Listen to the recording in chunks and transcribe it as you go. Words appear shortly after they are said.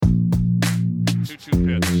2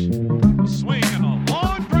 pitch. A swing and a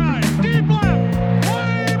long drive. Deep left.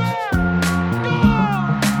 Way back.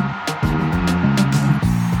 Gone!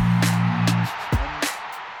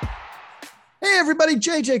 Hey, everybody.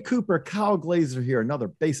 JJ Cooper, Kyle Glazer here. Another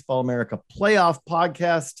Baseball America playoff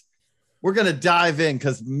podcast. We're going to dive in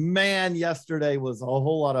because, man, yesterday was a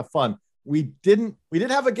whole lot of fun. We didn't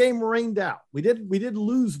have a game rained out. We did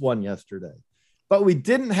lose one yesterday, but we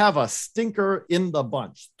didn't have a stinker in the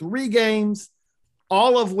bunch. 3 games,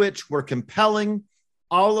 all of which were compelling,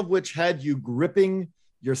 all of which had you gripping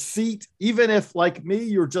your seat, even if, like me,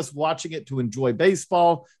 you're just watching it to enjoy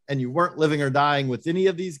baseball and you weren't living or dying with any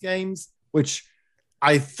of these games, which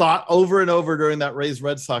I thought over and over during that Rays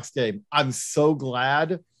Red Sox game. I'm so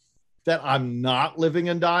glad that I'm not living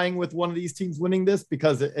and dying with one of these teams winning this,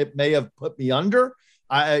 because it may have put me under.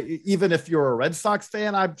 Even if you're a Red Sox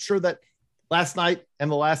fan, I'm sure that last night and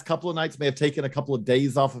the last couple of nights may have taken a couple of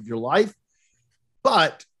days off of your life.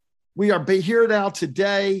 But we are here now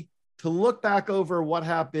today to look back over what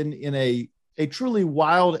happened in a truly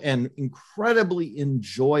wild and incredibly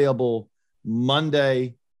enjoyable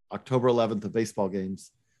Monday, October 11th of baseball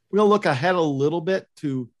games. We're going to look ahead a little bit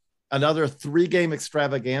to another 3-game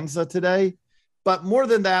extravaganza today. But more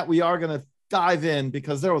than that, we are going to dive in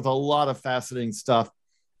because there was a lot of fascinating stuff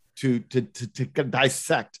to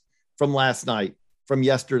dissect from last night, from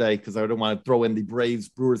yesterday, because I don't want to throw in the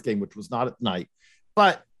Braves-Brewers game, which was not at night.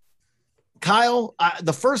 But Kyle,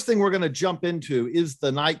 the first thing we're going to jump into is the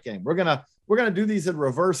night game. We're going to do these in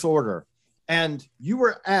reverse order. And you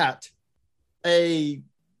were at an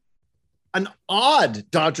odd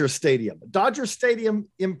Dodger Stadium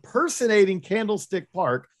impersonating Candlestick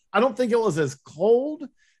Park. I don't think it was as cold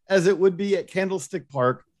as it would be at Candlestick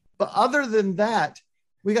Park. But other than that,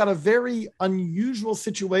 we got a very unusual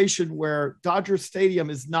situation where Dodger Stadium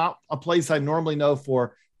is not a place I normally know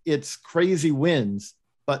for its crazy winds.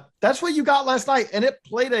 But that's what you got last night. And it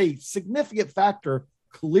played a significant factor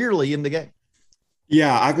clearly in the game.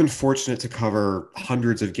 Yeah, I've been fortunate to cover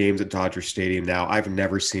hundreds of games at Dodger Stadium now. I've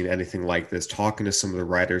never seen anything like this. Talking to some of the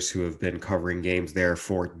writers who have been covering games there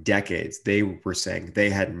for decades, they were saying they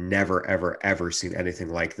had never, ever, ever seen anything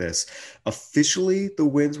like this. Officially, the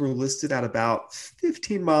winds were listed at about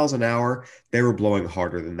 15 miles an hour. They were blowing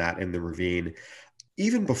harder than that in the ravine.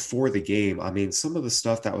 Even before the game, I mean, some of the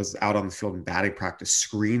stuff that was out on the field in batting practice,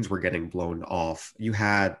 screens were getting blown off. You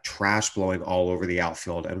had trash blowing all over the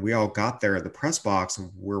outfield. And we all got there in the press box and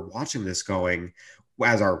we're watching this going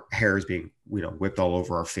as our hair is being, whipped all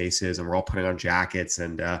over our faces, and we're all putting on jackets.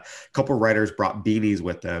 And a couple of writers brought beanies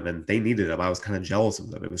with them and they needed them. I was kind of jealous of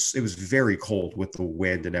them. It was very cold with the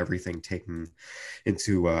wind and everything, taking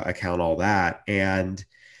into account all that. And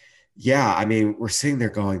yeah, I mean, we're sitting there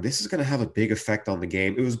going, this is going to have a big effect on the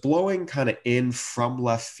game. It was blowing kind of in from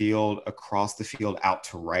left field, across the field, out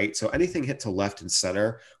to right. So anything hit to left and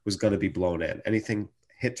center was going to be blown in. Anything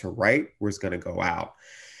hit to right was going to go out.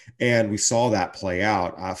 And we saw that play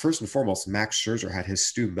out. First and foremost, Max Scherzer had his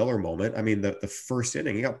Stu Miller moment. I mean, the first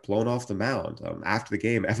inning, he got blown off the mound. After the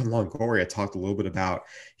game, Evan Longoria talked a little bit about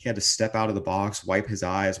he had to step out of the box, wipe his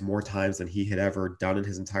eyes more times than he had ever done in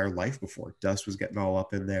his entire life before. Dust was getting all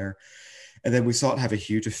up in there. And then we saw it have a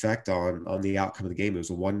huge effect on the outcome of the game. It was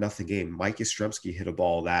a 1-0 game. Mike Yastrzemski hit a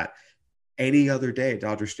ball that any other day at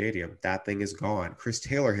Dodger Stadium, that thing is gone. Chris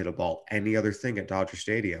Taylor hit a ball any other thing at Dodger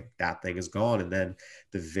Stadium, that thing is gone. And then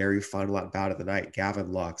the very final at bat of the night,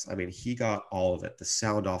 Gavin Lux, I mean, he got all of it. The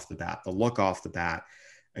sound off the bat, the look off the bat.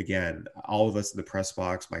 Again, all of us in the press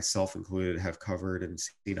box, myself included, have covered and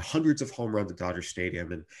seen hundreds of home runs at Dodger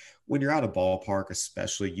Stadium. And when you're at a ballpark,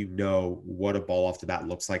 especially, you know what a ball off the bat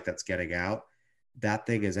looks like that's getting out. That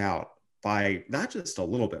thing is out by not just a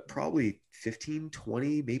little bit, probably 15,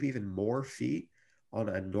 20, maybe even more feet on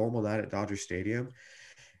a normal night at Dodger Stadium.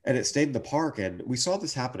 And it stayed in the park. And we saw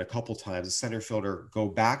this happen a couple times. The center fielder go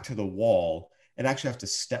back to the wall and actually have to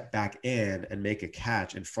step back in and make a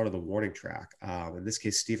catch in front of the warning track. In this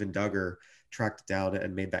case, Steven Duggar tracked down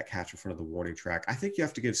and made that catch in front of the warning track. I think you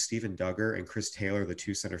have to give Steven Duggar and Chris Taylor, the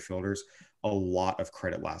 2 center fielders, a lot of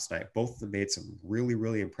credit last night. Both of them made some really,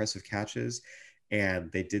 really impressive catches.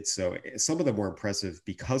 And they did so. Some of them were impressive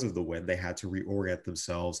because of the wind. They had to reorient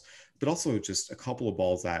themselves, but also just a couple of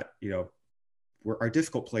balls that, are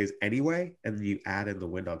difficult plays anyway. And then you add in the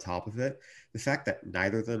wind on top of it. The fact that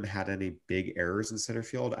neither of them had any big errors in center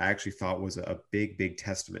field, I actually thought was a big, big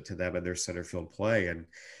testament to them and their center field play. And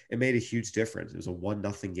it made a huge difference. It was a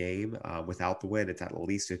 1-0 game without the wind. It's at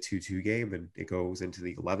least a 2-2 game, and it goes into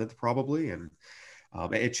the 11th probably. And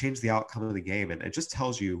it changed the outcome of the game. And it just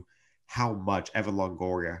tells you how much Evan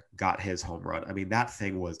Longoria got his home run. I mean, that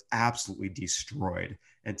thing was absolutely destroyed.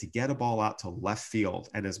 And to get a ball out to left field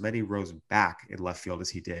and as many rows back in left field as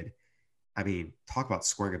he did, I mean, talk about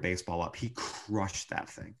squaring a baseball up. He crushed that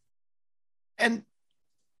thing. And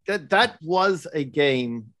that was a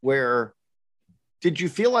game where, did you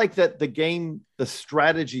feel like that the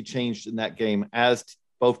strategy changed in that game as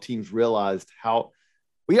both teams realized how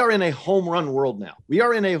we are in a home run world now? We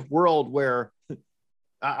are in a world where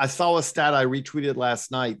I saw a stat I retweeted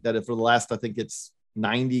last night that for the last, I think it's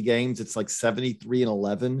 90 games, it's like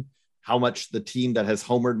 73-11, how much the team that has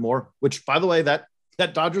homered more, which by the way, that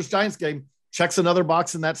Dodgers Giants game checks another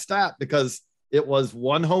box in that stat because it was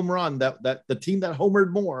one home run that the team that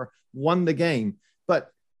homered more won the game.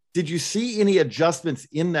 But did you see any adjustments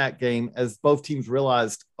in that game as both teams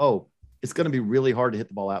realized, oh, it's going to be really hard to hit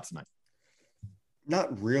the ball out tonight?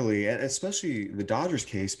 Not really, and especially in the Dodgers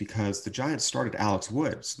case, because the Giants started Alex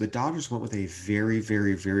Wood. So the Dodgers went with a very,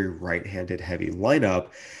 very, very right-handed heavy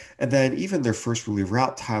lineup. And then even their first reliever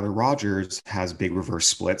out, Tyler Rogers, has big reverse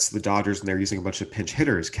splits. The Dodgers, and they're using a bunch of pinch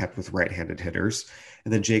hitters, kept with right-handed hitters.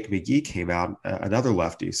 And then Jake McGee came out, another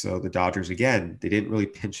lefty. So the Dodgers, again, they didn't really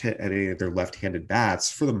pinch hit any of their left-handed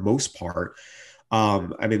bats for the most part.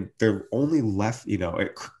 I mean, they're only left,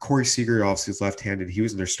 Corey Seager obviously is left-handed. He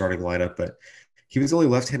was in their starting lineup, but he was the only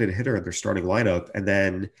left-handed hitter in their starting lineup. And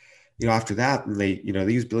then, after that, they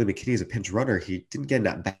used Billy McKinney as a pinch runner. He didn't get in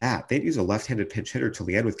that bat. They used a left-handed pinch hitter till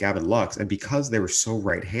the end with Gavin Lux. And because they were so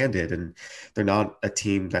right-handed and they're not a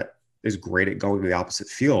team that is great at going to the opposite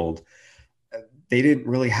field, they didn't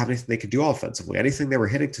really have anything they could do offensively. Anything they were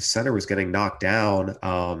hitting to center was getting knocked down.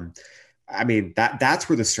 I mean, that's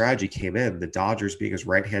where the strategy came in. The Dodgers, being as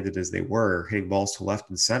right-handed as they were, hitting balls to left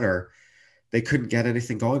and center, they couldn't get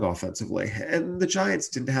anything going offensively. And the Giants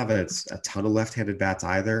didn't have a ton of left-handed bats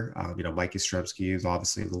either. Mike Yastrzemski is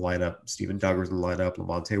obviously in the lineup. Steven Duggar's in the lineup.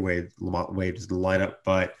 Lamont Wade is in the lineup.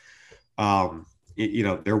 But,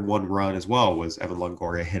 their one run as well was Evan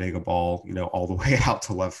Longoria hitting a ball, all the way out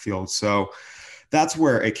to left field. So that's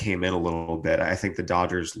where it came in a little bit. I think the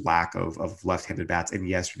Dodgers' lack of left-handed bats in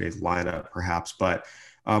yesterday's lineup, perhaps. But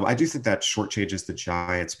I do think that shortchanges the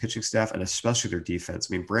Giants' pitching staff and especially their defense.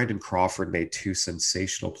 I mean, Brandon Crawford made two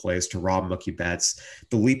sensational plays to rob Mookie Betts.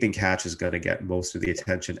 The leaping catch is going to get most of the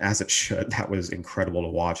attention, as it should. That was incredible to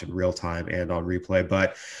watch in real time and on replay.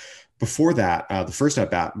 But before that, the first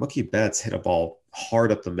at bat, Mookie Betts hit a ball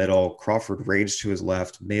hard up the middle. Crawford ranged to his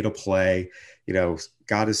left, made a play,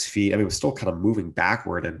 got his feet. I mean, it was still kind of moving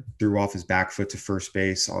backward and threw off his back foot to first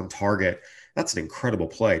base on target. That's an incredible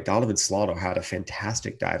play. Donovan Solano had a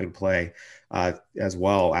fantastic diving play as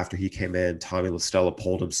well after he came in. Tommy LaStella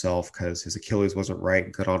pulled himself because his Achilles wasn't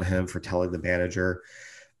right. Good on him for telling the manager.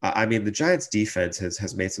 I mean, the Giants defense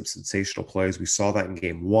has made some sensational plays. We saw that in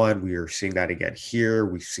game one. We are seeing that again here.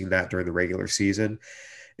 We've seen that during the regular season.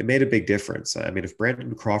 It made a big difference. I mean, if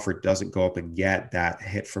Brandon Crawford doesn't go up and get that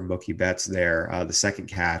hit from Mookie Betts there, the second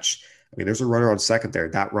catch, I mean, there's a runner on second there.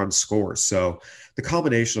 That run scores. So the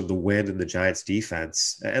combination of the win and the Giants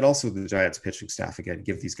defense and also the Giants pitching staff, again,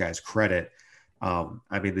 give these guys credit.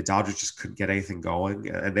 I mean, the Dodgers just couldn't get anything going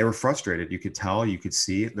and they were frustrated. You could tell, you could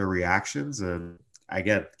see it in their reactions. And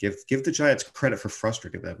again, give the Giants credit for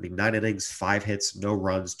frustrating them. I mean, 9 innings, 5 hits, no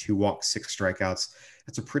runs, 2 walks, 6 strikeouts.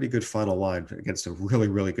 That's a pretty good final line against a really,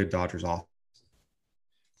 really good Dodgers offense.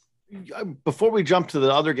 Before we jump to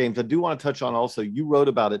the other games, I do want to touch on also, you wrote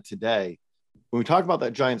about it today. When we talk about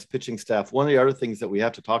that Giants pitching staff, one of the other things that we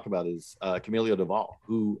have to talk about is Camilo Doval,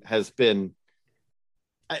 who has been,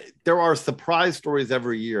 there are surprise stories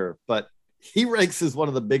every year, but he ranks as one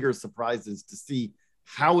of the bigger surprises to see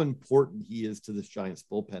how important he is to this Giants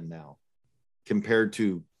bullpen now compared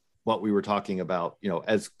to what we were talking about,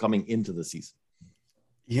 as coming into the season.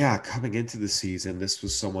 Yeah, coming into the season, this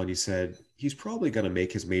was someone you said he's probably going to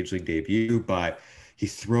make his major league debut, but he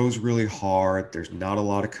throws really hard. There's not a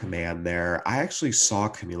lot of command there. I actually saw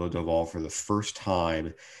Camilo Doval for the first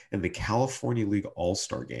time in the California League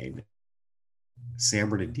All-Star Game, San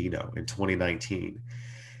Bernardino in 2019.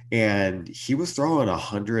 And he was throwing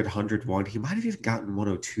 100, 101. He might have even gotten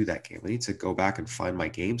 102 that game. I need to go back and find my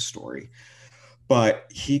game story.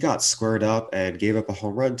 But he got squared up and gave up a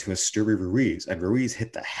home run to Esteury Ruiz. And Ruiz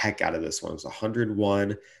hit the heck out of this one. It was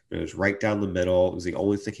 101. It was right down the middle. It was the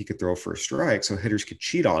only thing he could throw for a strike, so hitters could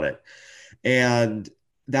cheat on it. And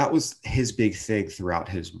that was his big thing throughout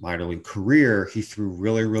his minor league career. He threw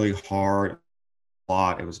really, really hard a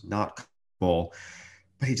lot. It was not comfortable,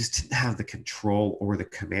 but he just didn't have the control or the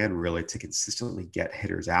command really to consistently get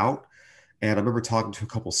hitters out. And I remember talking to a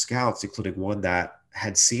couple scouts, including one that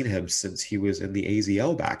had seen him since he was in the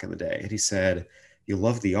AZL back in the day. And he said, you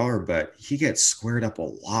love the arm, but he gets squared up a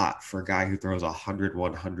lot for a guy who throws 100,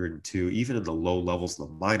 102, even in the low levels of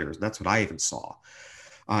the minors. And that's what I even saw.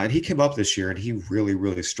 And he came up this year and he really,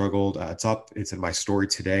 really struggled. It's in my story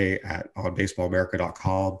today on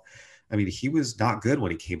baseballamerica.com. I mean, he was not good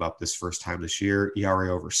when he came up this first time this year.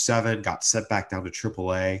 ERA over 7, got sent back down to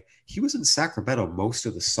AAA. He was in Sacramento most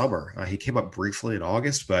of the summer. He came up briefly in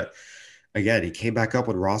August, but again, he came back up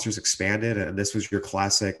when rosters expanded, and this was your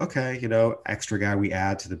classic, okay, extra guy we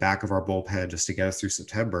add to the back of our bullpen just to get us through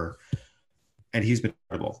September. And he's been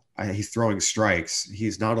incredible. He's throwing strikes.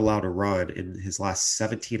 He's not allowed to run in his last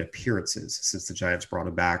 17 appearances since the Giants brought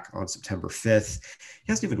him back on September 5th.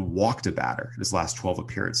 He hasn't even walked a batter in his last 12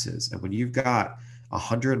 appearances. And when you've got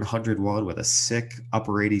 100 and 101 with a sick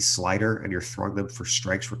upper 80 slider and you're throwing them for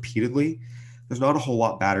strikes repeatedly, there's not a whole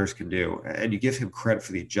lot batters can do. And you give him credit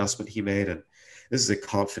for the adjustment he made. And this is a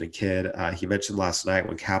confident kid. He mentioned last night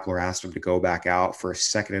when Kapler asked him to go back out for a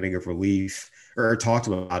second inning of relief, or talked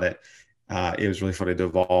to him about it. It was really funny.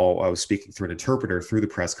 Duvall, I was speaking through an interpreter through the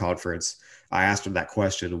press conference. I asked him that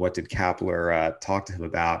question, what did Kapler talk to him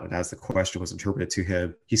about? And as the question was interpreted to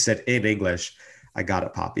him, he said in English, "I got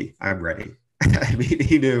it, Poppy. I'm ready." I mean,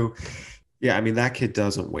 he knew. Yeah, I mean, that kid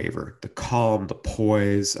doesn't waver. The calm, the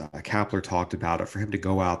poise, Kapler talked about it. For him to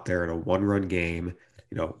go out there in a one-run game,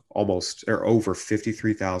 almost or over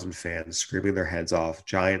 53,000 fans screaming their heads off,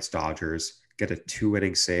 Giants, Dodgers, get a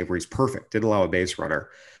 2-inning save where he's perfect, didn't allow a base runner.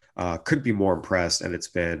 Couldn't be more impressed, and it's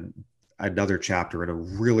been another chapter in a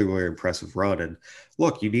really, really impressive run. And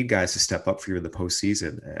look, you need guys to step up for you in the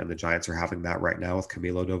postseason, and the Giants are having that right now with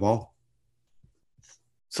Camilo Doval.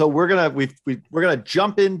 So we're gonna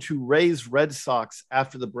jump into Rays Red Sox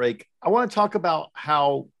after the break. I want to talk about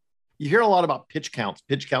how you hear a lot about pitch counts.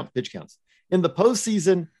 In the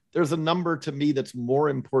postseason, there's a number to me that's more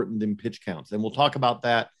important than pitch counts, and we'll talk about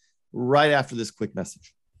that right after this quick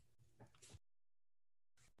message.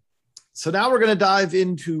 So now we're going to dive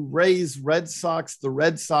into Rays Red Sox. The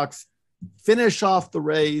Red Sox finish off the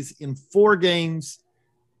Rays in 4 games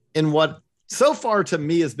in what so far to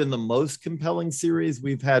me has been the most compelling series.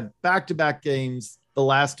 We've had back-to-back games the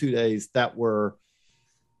last 2 days that were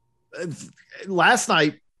last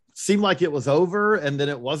night seemed like it was over, and then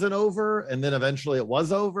it wasn't over, and then eventually it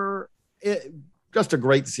was over. Just a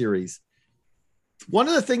great series. One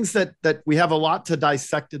of the things that we have a lot to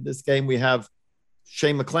dissect in this game, we have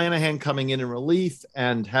Shane McClanahan coming in relief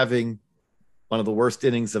and having one of the worst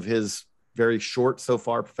innings of his very short so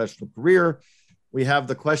far professional career. We have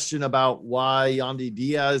the question about why Yandy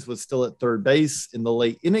Diaz was still at third base in the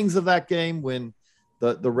late innings of that game when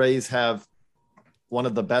the Rays have one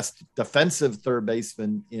of the best defensive third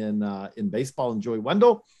basemen in baseball, in Joey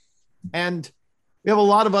Wendell. And we have a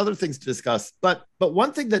lot of other things to discuss. But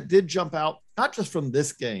one thing that did jump out, not just from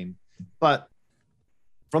this game, but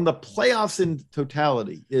from the playoffs in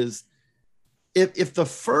totality, is if the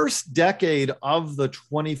first decade of the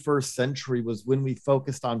 21st century was when we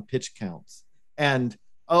focused on pitch counts and,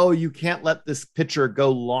 you can't let this pitcher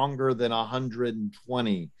go longer than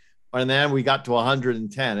 120, and then we got to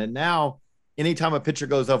 110. And now anytime a pitcher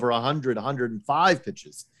goes over 100, 105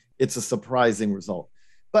 pitches, it's a surprising result.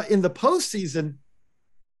 But in the postseason,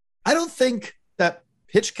 I don't think that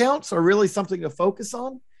pitch counts are really something to focus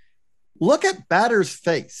on. Look at batters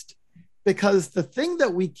faced, because the thing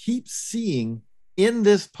that we keep seeing in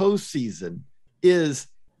this postseason is,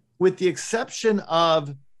 with the exception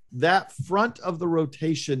of that front of the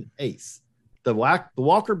rotation ace, the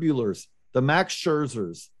Walker Buehlers, the Max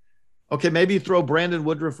Scherzers. Okay, maybe you throw Brandon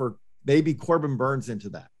Woodruff or maybe Corbin Burns into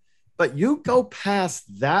that. But you go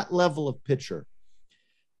past that level of pitcher,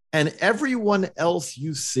 and everyone else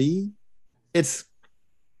you see, it's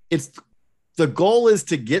the goal is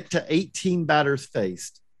to get to 18 batters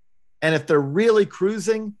faced. And if they're really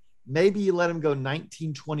cruising, maybe you let them go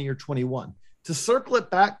 19, 20, or 21. To circle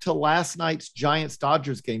it back to last night's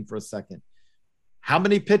Giants-Dodgers game for a second, how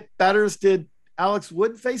many batters did Alex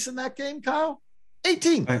Wood face in that game, Kyle?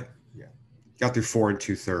 18. Got through 4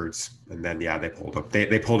 2/3, and then they pulled him.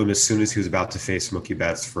 They pulled him as soon as he was about to face Mookie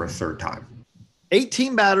Betts for a third time.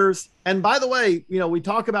 18 batters. And by the way, we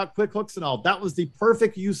talk about quick hooks and all. That was the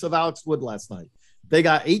perfect use of Alex Wood last night. They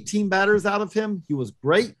got 18 batters out of him. He was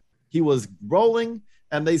great. He was rolling,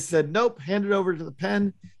 and they said, nope, hand it over to the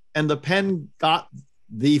pen. And the pen got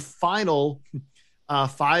the final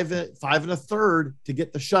 5 1/3 to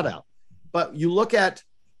get the shutout. But you look at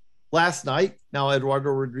last night, now Eduardo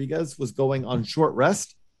Rodriguez was going on short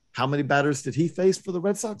rest. How many batters did he face for the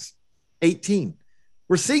Red Sox? 18.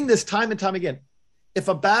 We're seeing this time and time again. If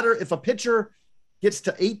a pitcher gets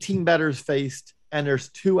to 18 batters faced and there's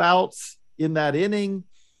 2 outs in that inning,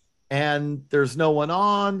 and there's no one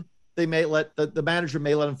on, they may let the manager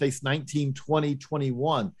may let him face 19, 20,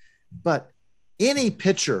 21. But any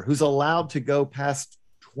pitcher who's allowed to go past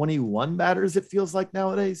 21 batters, it feels like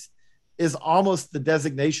nowadays, is almost the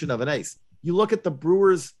designation of an ace. You look at the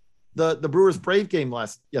Brewers, the Brewers Brave game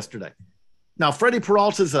yesterday. Now, Freddie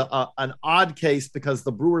Peralta is an odd case because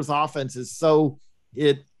the Brewers offense is so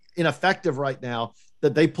ineffective right now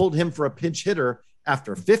that they pulled him for a pinch hitter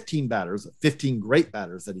after 15 great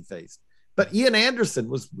batters that he faced. But Ian Anderson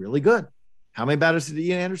was really good. How many batters did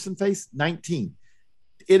Ian Anderson face? 19.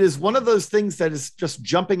 It is one of those things that is just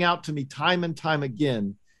jumping out to me time and time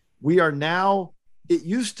again. We are now, it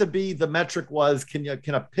used to be the metric was, can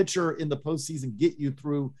a pitcher in the postseason get you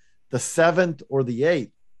through the 7th or the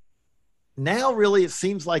 8th? Now, really, it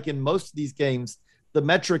seems like in most of these games, the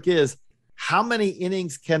metric is how many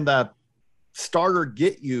innings can the starter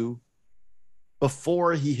get you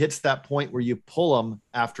before he hits that point where you pull him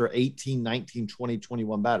after 18, 19, 20,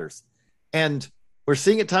 21 batters. And we're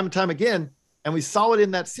seeing it time and time again. And we saw it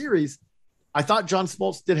in that series. I thought John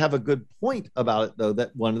Smoltz did have a good point about it, though,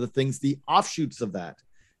 that one of the things, the offshoots of that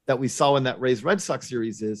we saw in that Rays Red Sox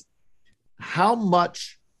series is how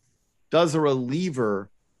much does a reliever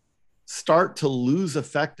start to lose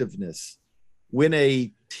effectiveness when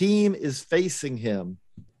a team is facing him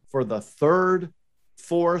for the 3rd,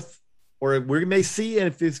 4th, or we may see, and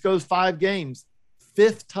if this goes 5 games,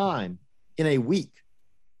 5th time in a week.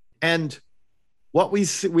 And what we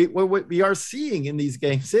see, what we are seeing in these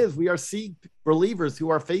games is we are seeing relievers who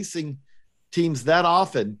are facing teams that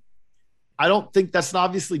often. I don't think that's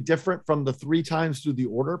obviously different from the 3 times through the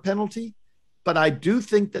order penalty, but I do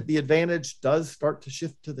think that the advantage does start to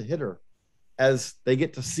shift to the hitter as they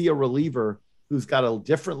get to see a reliever who's got a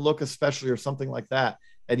different look, especially, or something like that.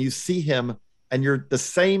 And you see him, and the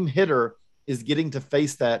same hitter is getting to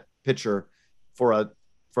face that pitcher for a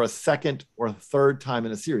 2nd or 3rd time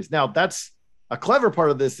in a series. Now, that's a clever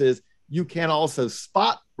part of this is you can also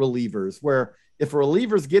spot relievers where if a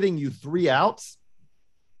reliever's getting you 3 outs,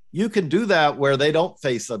 you can do that where they don't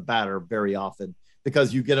face a batter very often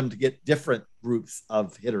because you get them to get different groups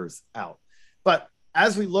of hitters out. But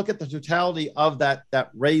as we look at the totality of that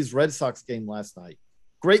Rays Red Sox game last night,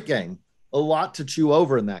 great game, a lot to chew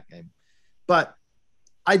over in that game. But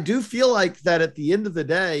I do feel like that at the end of the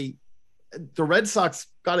day, the Red Sox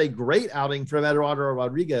got a great outing from Eduardo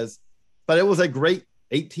Rodriguez, but it was a great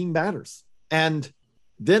 18 batters. And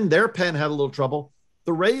then their pen had a little trouble.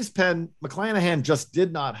 The Rays pen, McClanahan just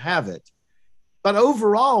did not have it. But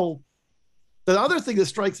overall, the other thing that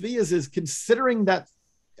strikes me is considering that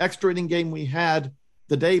extra inning game we had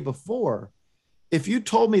the day before, if you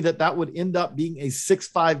told me that would end up being a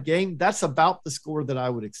 6-5 game, that's about the score that I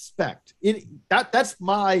would expect. That's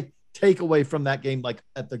my takeaway from that game, like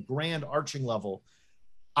at the grand arching level.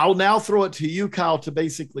 I'll now throw it to you, Kyle, to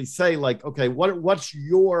basically say, like, okay, what's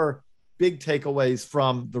your big takeaways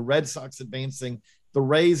from the Red Sox advancing, the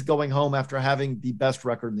Rays going home after having the best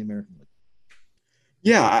record in the American League?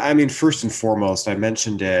 Yeah, I mean, first and foremost, I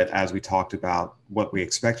mentioned it as we talked about what we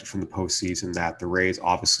expected from the postseason, that the Rays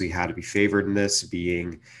obviously had to be favored in this,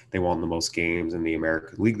 being they won the most games in the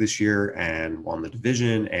American League this year and won the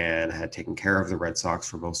division and had taken care of the Red Sox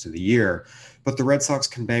for most of the year. But the Red Sox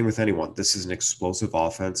can bang with anyone. This is an explosive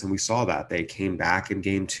offense, and we saw that. They came back in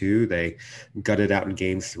Game 2. They gutted out in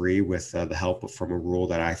Game 3 with the help from a rule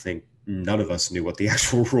that I think none of us knew what the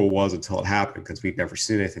actual rule was until it happened, because we'd never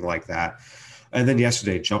seen anything like that. And then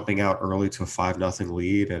yesterday, jumping out early to a 5-0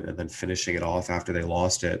 lead and then finishing it off after they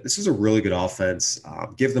lost it. This is a really good offense.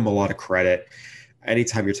 Give them a lot of credit.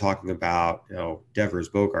 Anytime you're talking about, Devers,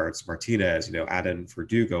 Bogarts, Martinez, Adam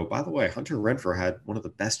Verdugo. By the way, Hunter Renfroe had one of the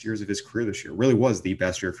best years of his career this year. Really was the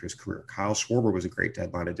best year of his career. Kyle Schwarber was a great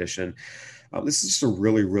deadline addition. This is just a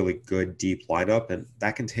really, really good deep lineup, and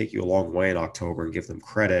that can take you a long way in October, and give them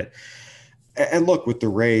credit. And look, with the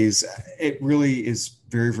Rays, it really is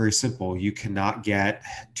very, very simple. You cannot get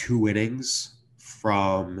 2 innings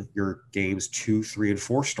from your games 2, 3, and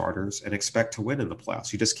 4 starters and expect to win in the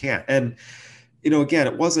playoffs. You just can't. And, again,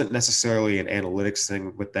 it wasn't necessarily an analytics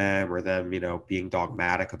thing with them or them, being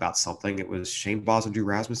dogmatic about something. It was Shane Baz and Drew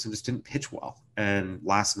Rasmussen just didn't pitch well. And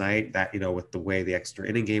last night, that, with the way the extra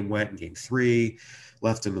inning game went in Game 3,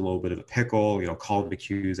 left him in a little bit of a pickle. Colin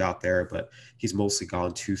McHugh's out there, but he's mostly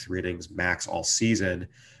gone 2-3 innings max all season.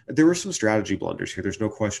 There were some strategy blunders here. There's no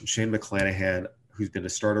question. Shane McClanahan, who's been a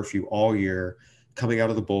starter for you all year, coming out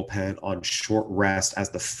of the bullpen on short rest as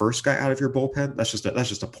the first guy out of your bullpen, that's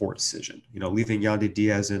just a poor decision. You know, leaving Yandy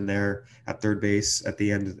Diaz in there at third base at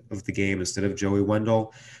the end of the game instead of Joey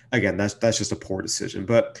Wendell, again, that's just a poor decision.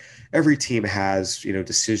 But every team has, you know,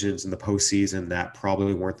 decisions in the postseason that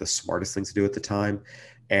probably weren't the smartest thing to do at the time,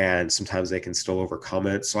 and sometimes they can still overcome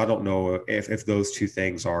it. So I don't know if those two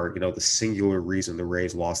things are, you know, the singular reason the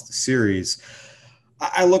Rays lost the series.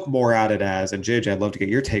 I look more at it as, and JJ, I'd love to get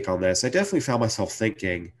your take on this. I definitely found myself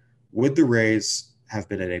thinking, would the Rays have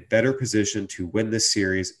been in a better position to win this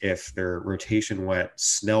series if their rotation went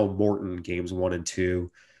Snell, Morton games 1 and 2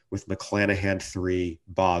 with McClanahan 3,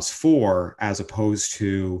 Boz 4, as opposed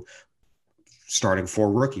to starting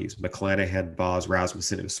 4 rookies, McClanahan, Boz,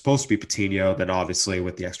 Rasmussen. It was supposed to be Patino. Then obviously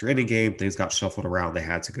with the extra inning game, things got shuffled around. They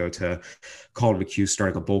had to go to Colin McHugh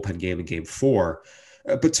starting a bullpen game in game 4.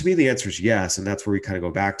 But to me, the answer is yes. And that's where we kind of go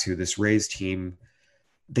back to this Rays team.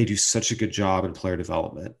 They do such a good job in player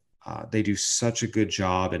development. They do such a good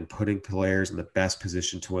job in putting players in the best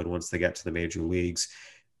position to win once they get to the major leagues.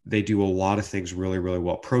 They do a lot of things really, really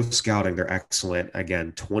well. Pro scouting, they're excellent.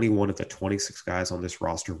 Again, 21 of the 26 guys on this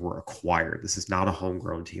roster were acquired. This is not a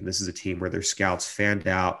homegrown team. This is a team where their scouts fanned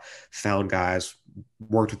out, found guys,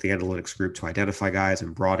 worked with the analytics group to identify guys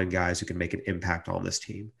and brought in guys who can make an impact on this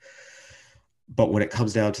team. But when it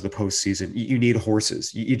comes down to the postseason, you need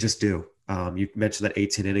horses. You just do. You mentioned that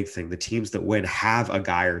 18 inning thing. The teams that win have a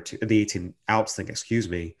guy or two, the 18 outs thing, excuse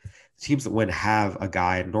me. The teams that win have a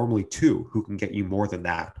guy, normally 2, who can get you more than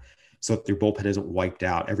that. So if their bullpen isn't wiped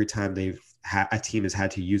out, every time a team has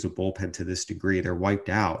had to use a bullpen to this degree, they're wiped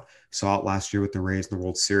out. Saw it last year with the Rays in the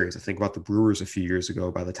World Series. I think about the Brewers a few years ago.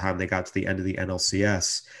 By the time they got to the end of the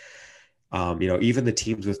NLCS, you know, even the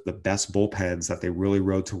teams with the best bullpens that they really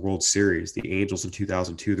rode to World Series, the Angels in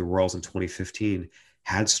 2002, the Royals in 2015,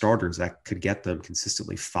 had starters that could get them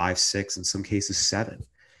consistently 5, 6, in some cases 7.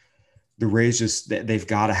 The Rays they've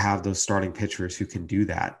got to have those starting pitchers who can do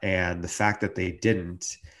that. And the fact that they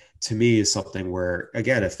didn't, to me, is something where,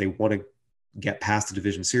 again, if they want to get past the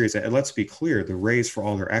division series, and let's be clear, the Rays, for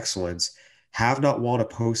all their excellence, have not won a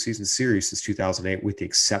postseason series since 2008, with the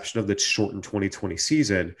exception of the shortened 2020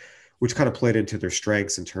 season, which kind of played into their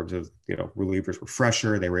strengths in terms of, you know, relievers were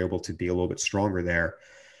fresher. They were able to be a little bit stronger there.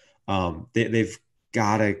 They've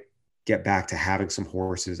got to get back to having some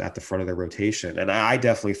horses at the front of their rotation. And I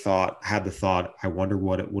definitely had the thought, I wonder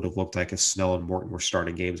what it would have looked like if Snell and Morton were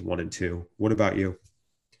starting games 1 and 2. What about you?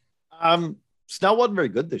 Snell wasn't very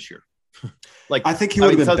good this year. I think he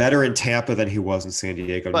would have been better in Tampa than he was in San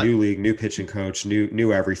Diego. New league, new pitching coach,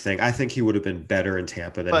 new everything. I think he would have been better in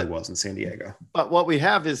Tampa than he was in San Diego. But what we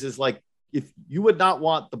have is like, if you would not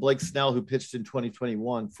want the Blake Snell who pitched in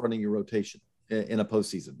 2021 fronting your rotation in a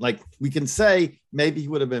postseason. Like, we can say maybe he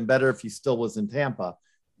would have been better if he still was in Tampa.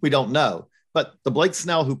 We don't know. But the Blake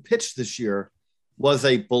Snell who pitched this year was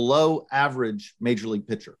a below average major league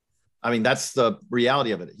pitcher. I mean, that's the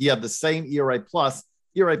reality of it. He had the same ERA plus.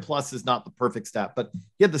 ERA plus is not the perfect stat, but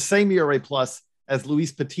he had the same ERA plus as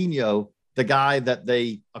Luis Patino, the guy that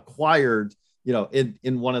they acquired, you know,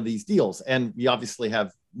 in one of these deals. And we obviously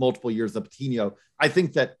have multiple years of Patino. I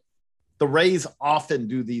think that the Rays often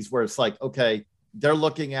do these where it's like, okay, they're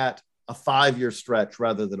looking at a 5-year stretch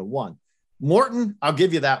rather than a 1. Morton, I'll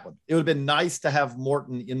give you that one. It would have been nice to have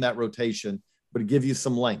Morton in that rotation, but give you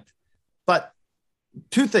some length. But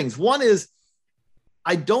 2 things. One is,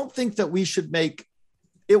 I don't think that we should make,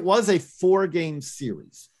 it was a 4-game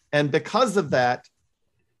series. And because of that,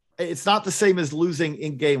 it's not the same as losing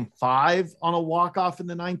in game 5 on a walk-off in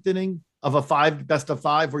the 9th inning of a best of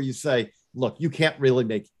 5, where you say, look, you can't really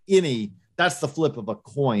make any, that's the flip of a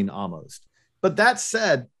coin almost. But that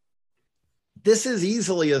said, this is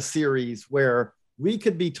easily a series where we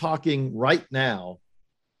could be talking right now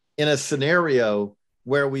in a scenario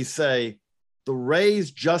where we say the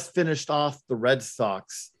Rays just finished off the Red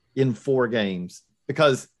Sox in 4 games,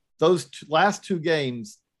 because those last 2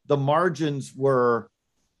 games, the margins were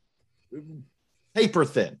paper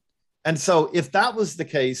thin. And so if that was the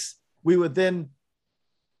case, we would then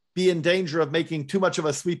be in danger of making too much of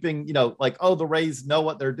a sweeping, you know, like, oh, the Rays know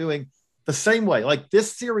what they're doing. The same way, like,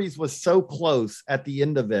 this series was so close at the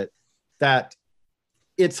end of it that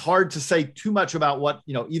it's hard to say too much about what,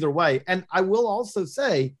 you know, either way. And I will also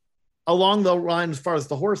say, along the line, as far as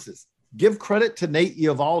the horses, give credit to Nate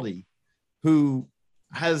Eovaldi, who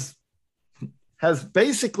has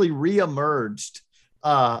basically reemerged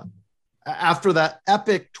after that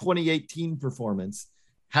epic 2018 performance,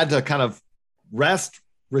 had to kind of rest,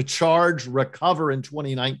 recharge, recover in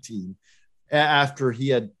 2019 after he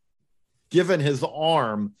had given his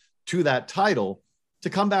arm to that title, to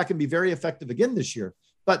come back and be very effective again this year.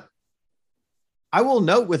 But I will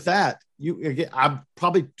note with that, again, I'm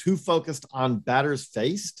probably too focused on batters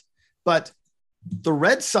faced, but the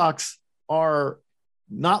Red Sox are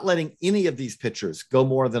not letting any of these pitchers go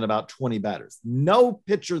more than about 20 batters. No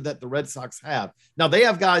pitcher that the Red Sox have. Now, they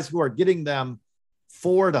have guys who are getting them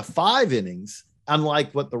 4 to 5 innings,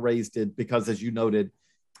 unlike what the Rays did, because as you noted,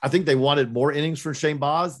 I think they wanted more innings from Shane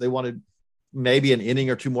Baz. They wanted maybe an inning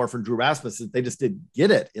or two more from Drew Rasmussen. They just didn't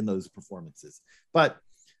get it in those performances. But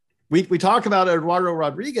we talk about Eduardo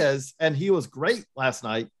Rodriguez, and he was great last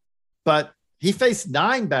night, but he faced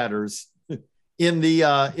 9 batters in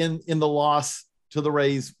the loss to the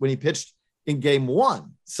Rays when he pitched in game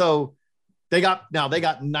 1. So they got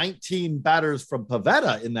 19 batters from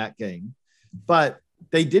Pivetta in that game, but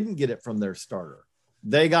they didn't get it from their starter.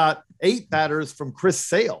 They got 8 batters from Chris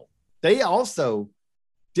Sale. They also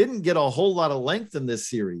didn't get a whole lot of length in this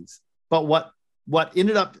series, but what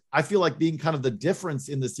ended up, I feel like, being kind of the difference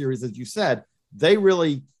in the series, as you said,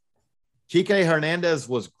 Kike Hernandez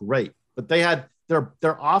was great, but they had their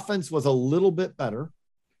offense was a little bit better.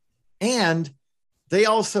 And they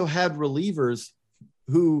also had relievers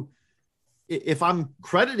who, if I'm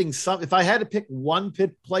crediting if I had to pick one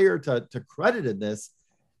player to credit in this,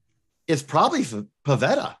 it's probably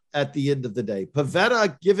Pivetta at the end of the day.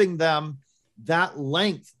 Pivetta giving them that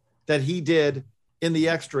length that he did in the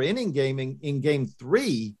extra inning gaming in game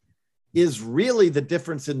 3 is really the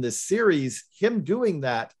difference in this series. Him doing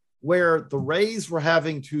that, where the Rays were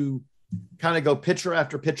having to kind of go pitcher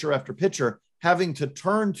after pitcher after pitcher, having to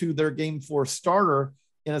turn to their game 4 starter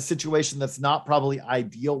in a situation that's not probably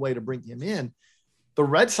ideal way to bring him in. The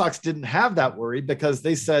Red Sox didn't have that worry because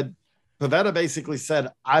they said, Pivetta basically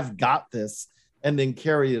said, I've got this, and then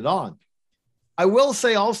carried it on. I will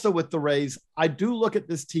say also with the Rays, I do look at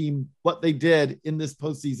this team, what they did in this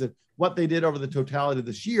postseason, what they did over the totality of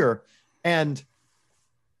this year, and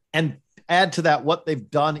add to that what they've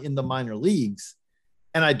done in the minor leagues.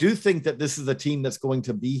 And I do think that this is a team that's going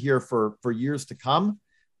to be here for years to come.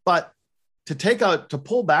 But to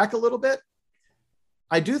pull back a little bit,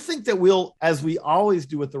 I do think that we'll, as we always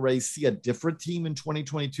do with the Rays, see a different team in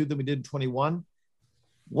 2022 than we did in 21.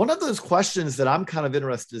 One of those questions that I'm kind of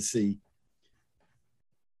interested to see,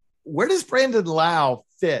 where does Brandon Lowe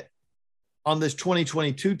fit on this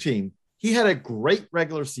 2022 team? He had a great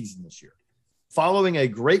regular season this year, following a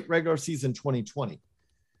great regular season 2020.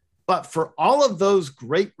 But for all of those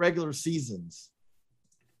great regular seasons,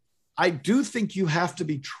 I do think you have to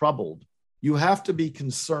be troubled. You have to be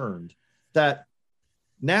concerned that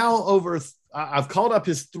now I've called up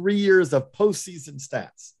his 3 years of postseason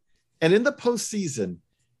stats. And in the postseason,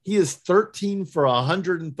 he is 13 for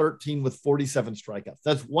 113 with 47 strikeouts.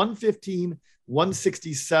 That's 115,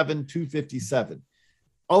 167, 257.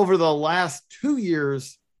 Over the last 2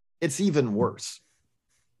 years, it's even worse.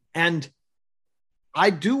 And I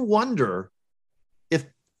do wonder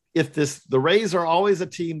if the Rays are always a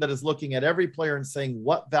team that is looking at every player and saying,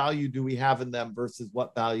 what value do we have in them versus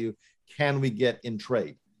what value can we get in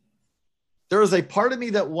trade? There is a part of me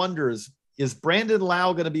that wonders, is Brandon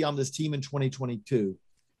Lowe going to be on this team in 2022?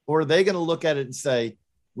 Or are they going to look at it and say,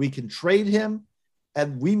 we can trade him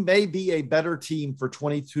and we may be a better team for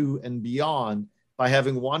 22 and beyond by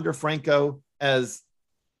having Wander Franco as,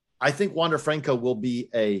 I think Wander Franco will be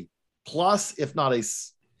a plus, if not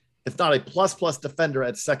a plus defender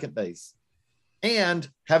at second base, and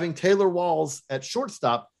having Taylor Walls at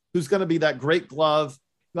shortstop, who's going to be that great glove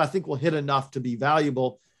who I think will hit enough to be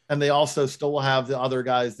valuable. And they also still will have the other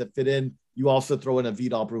guys that fit in. You also throw in a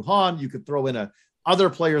Vidal Brujan. You could throw in other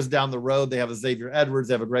players down the road. They have a Xavier Edwards.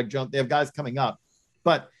 They have a Greg Jones. They have guys coming up.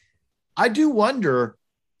 But I do wonder,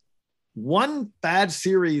 one bad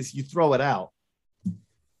series, you throw it out.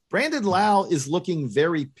 Brandon Lowe is looking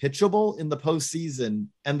very pitchable in the postseason.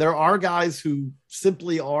 And there are guys who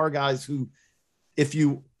simply are guys who, if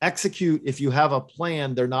you execute, if you have a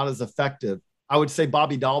plan, they're not as effective. I would say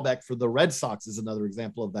Bobby Dahlbeck for the Red Sox is another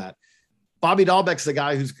example of that. Bobby Dahlbeck's a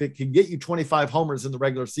guy who can get you 25 homers in the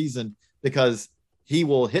regular season because he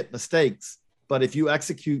will hit mistakes. But if you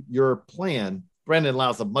execute your plan, Brandon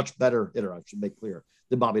Lowe's a much better hitter, I should make clear,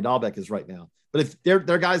 than Bobby Dahlbeck is right now. But if they're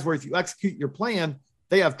guys where if you execute your plan,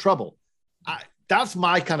 they have trouble. That's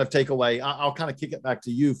my kind of takeaway. I'll kind of kick it back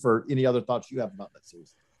to you for any other thoughts you have about that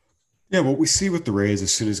series. Yeah, what we see with the Rays,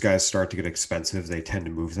 as soon as guys start to get expensive, they tend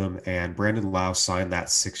to move them. And Brandon Lowe signed that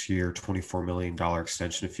 6-year, $24 million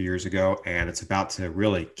extension a few years ago, and it's about to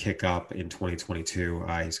really kick up in 2022.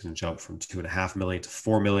 He's going to jump from $2.5 million to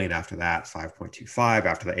 $4 million after that, 5.25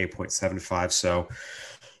 after the 8.75. So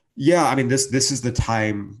Yeah, I mean this is the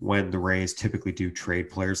time when the Rays typically do trade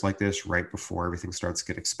players like this right before everything starts to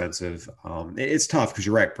get expensive. It's tough because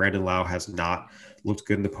you're right. Brandon Lau has not looked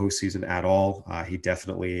good in the postseason at all. He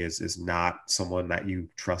definitely is not someone that you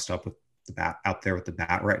trust up with the bat out there with the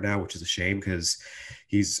bat right now, which is a shame because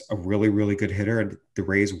he's a really really good hitter, and the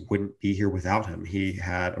Rays wouldn't be here without him. He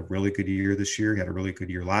had a really good year this year. He had a really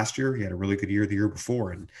good year last year. He had a really good year the year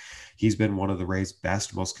before, and he's been one of the Rays'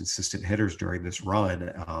 best, most consistent hitters during this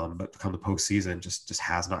run. But come the postseason, just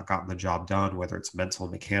has not gotten the job done, whether it's mental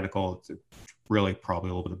and mechanical. It's really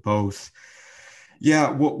probably a little bit of both.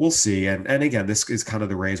 Yeah, we'll see. And again, this is kind of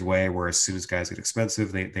the Rays way where as soon as guys get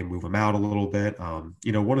expensive, they move them out a little bit. One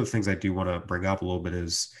of the things I do want to bring up a little bit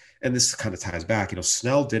is, and this kind of ties back,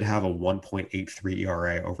 Snell did have a 1.83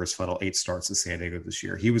 ERA over his final 8 starts in San Diego this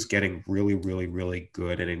year. He was getting really, really, really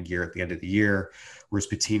good and in gear at the end of the year, whereas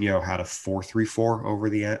Patino had a 4.34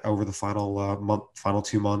 over the final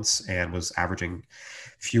 2 months and was averaging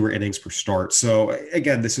fewer innings per start. So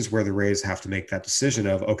again, this is where the Rays have to make that decision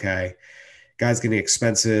of, okay, guy's getting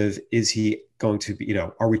expensive. Is he going to be,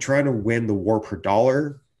 are we trying to win the WAR per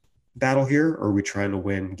dollar battle here, or are we trying to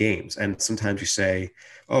win games? And sometimes you say,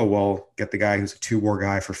 oh, well, get the guy who's a 2 WAR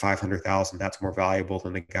guy for 500,000. That's more valuable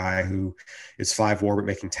than the guy who is 5 WAR but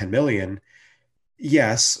making 10 million.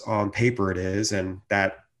 Yes, on paper it is, and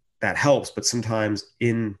that helps. But sometimes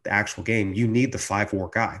in the actual game, you need the 5 WAR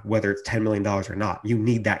guy, whether it's $10 million or not. You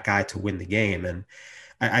need that guy to win the game. And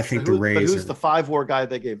I think the Rays. But who's the 5 WAR guy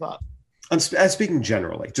they gave up? I'm speaking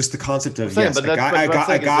generally, just the concept of saying, a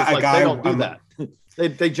guy. They don't do that.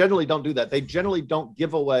 They generally don't do that. They generally don't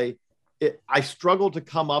give away. I struggle to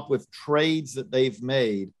come up with trades that they've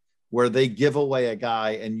made where they give away a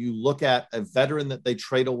guy, and you look at a veteran that they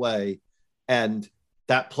trade away, and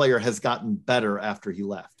that player has gotten better after he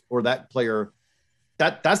left, or that player.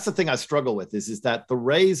 That's the thing I struggle with is that the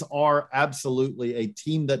Rays are absolutely a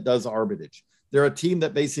team that does arbitrage. They're a team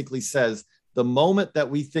that basically says, the moment that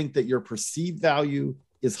we think that your perceived value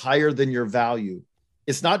is higher than your value,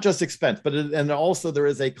 it's not just expense, and also there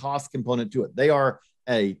is a cost component to it. They are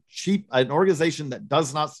an organization that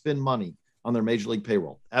does not spend money on their major league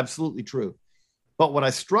payroll. Absolutely true. But what I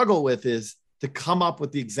struggle with is to come up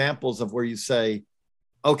with the examples of where you say,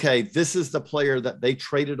 okay, this is the player that they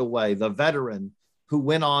traded away, the veteran who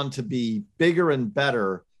went on to be bigger and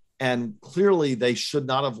better, and clearly they should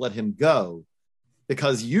not have let him go.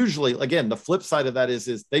 Because usually, again, the flip side of that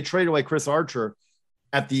is they trade away Chris Archer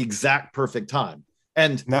at the exact perfect time.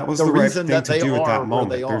 And that was the reason right thing to do at that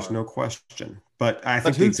moment. There's no question. But I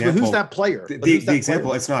think who's that player? The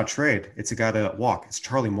example, it's not a trade. It's a guy to walk. It's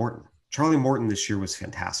Charlie Morton. Charlie Morton this year was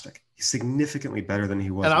fantastic. He's significantly better than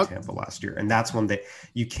he was in Tampa last year. And that's when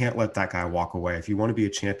you can't let that guy walk away. If you want to be a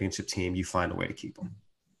championship team, you find a way to keep him.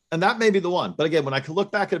 And that may be the one. But again, when I can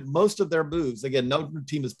look back at most of their moves, again, no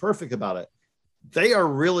team is perfect about it. They are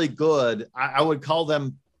really good. I would call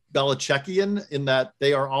them Belichickian in that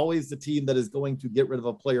they are always the team that is going to get rid of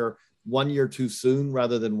a player 1 year too soon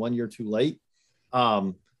rather than 1 year too late.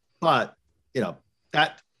 But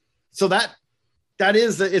it's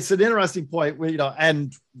an interesting point where,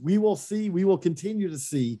 and we will continue to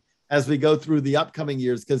see as we go through the upcoming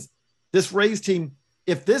years, because this Rays team,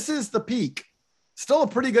 if this is the peak, still a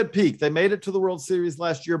pretty good peak. They made it to the World Series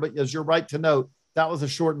last year, but as you're right to note, that was a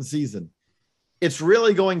shortened season. It's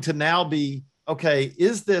really going to now be, okay,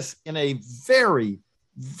 is this in a very,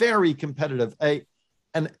 very competitive,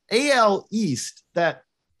 an AL East that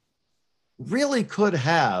really could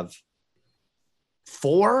have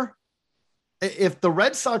 4? If the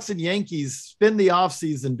Red Sox and Yankees spend the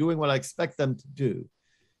offseason doing what I expect them to do,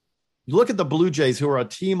 you look at the Blue Jays, who are a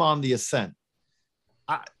team on the ascent.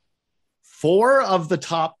 4 of the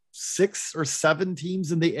top 6 or 7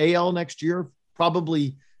 teams in the AL next year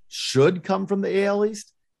probably should come from the AL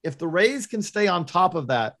East. If the Rays can stay on top of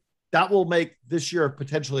that, that will make this year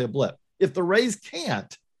potentially a blip. If the Rays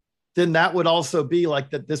can't, then that would also be like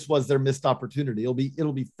that this was their missed opportunity. It'll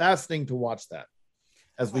be fascinating to watch that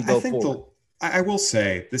as we go forward. I will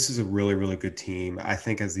say this is a really, really good team. I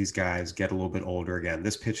think as these guys get a little bit older, again,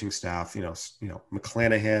 this pitching staff,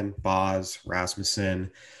 McClanahan, Boz,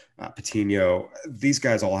 Rasmussen, Patino, these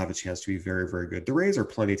guys all have a chance to be very, very good. The Rays are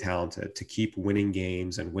plenty talented to keep winning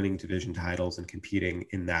games and winning division titles and competing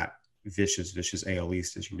in that vicious AL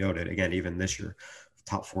East, as you noted. Again, even this year,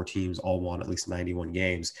 top 4 teams all won at least 91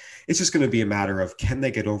 games. It's just going to be a matter of, can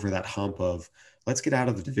they get over that hump of, let's get out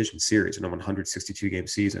of the division series in a 162 game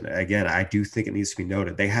season. Again, I do think it needs to be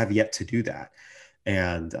noted, they have yet to do that.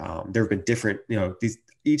 And there have been different,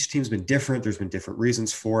 each team's been different. There's been different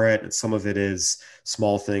reasons for it. And some of it is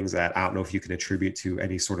small things that I don't know if you can attribute to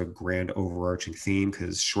any sort of grand overarching theme,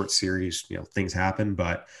 because short series, things happen.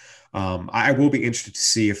 But I will be interested to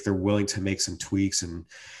see if they're willing to make some tweaks and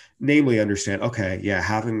namely understand, okay, yeah,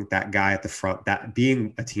 having that guy at the front, that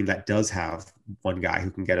being a team that does have one guy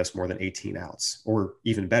who can get us more than 18 outs, or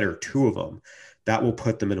even better, two of them, that will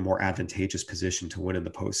put them in a more advantageous position to win in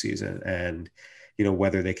the postseason. And,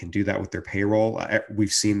 whether they can do that with their payroll,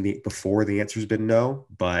 we've seen before the answer's been no,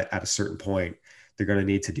 but at a certain point, they're going to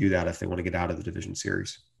need to do that if they want to get out of the division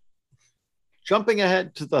series. Jumping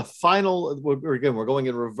ahead to the final, again, we're going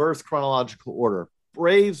in reverse chronological order.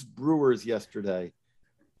 Braves Brewers yesterday.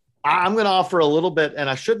 I'm going to offer a little bit, and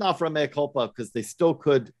I shouldn't offer a mea culpa because they still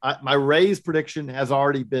could. My Rays prediction has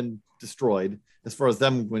already been destroyed as far as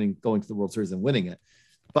them going to the World Series and winning it.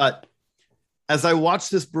 But as I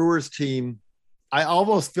watch this Brewers team, I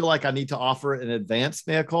almost feel like I need to offer an advanced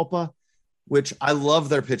mea culpa, which I love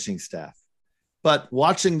their pitching staff. But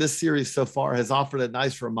watching this series so far has offered a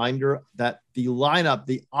nice reminder that the lineup,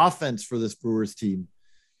 the offense for this Brewers team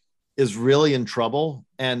is really in trouble.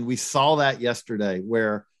 And we saw that yesterday,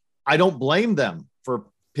 where I don't blame them for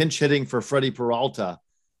pinch hitting for Freddie Peralta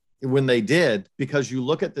when they did, because you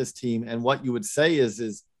look at this team and what you would say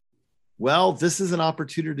is, well, this is an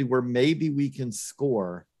opportunity where maybe we can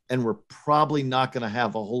score, and we're probably not going to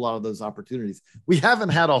have a whole lot of those opportunities. We haven't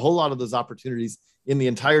had a whole lot of those opportunities in the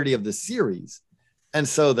entirety of the series. And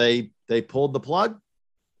so they pulled the plug,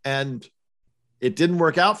 and it didn't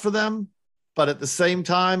work out for them. But at the same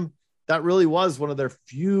time, that really was one of their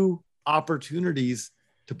few opportunities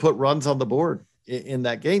to put runs on the board in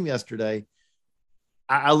that game yesterday.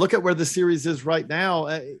 I look at where the series is right now.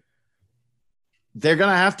 They're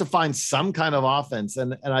going to have to find some kind of offense,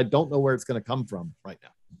 and I don't know where it's going to come from right now.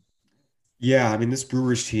 Yeah, I mean, this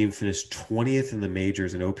Brewers team finished 20th in the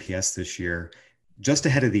majors in OPS this year, just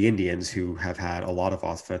ahead of the Indians, who have had a lot of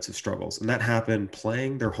offensive struggles. And that happened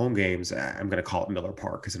playing their home games. I'm going to call it Miller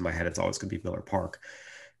Park, because in my head, it's always going to be Miller Park.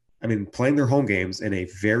 I mean, playing their home games in a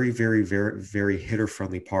very, very, very, very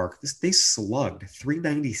hitter-friendly park. They slugged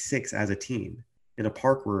 396 as a team in a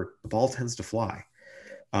park where the ball tends to fly.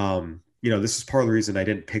 This is part of the reason I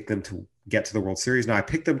didn't pick them to get to the World Series. Now, I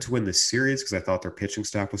picked them to win this series because I thought their pitching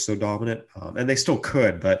staff was so dominant, and they still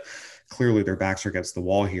could, but clearly their backs are against the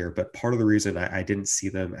wall here. But part of the reason I didn't see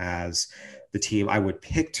them as the team I would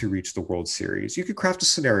pick to reach the World Series, you could craft a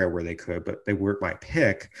scenario where they could, but they weren't my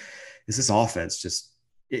pick, is this offense just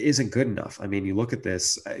isn't good enough. I mean, you look at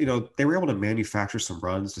this, they were able to manufacture some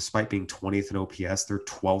runs despite being 20th in OPS. They're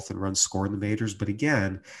 12th in runs scored in the majors. But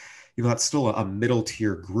again, that's still a middle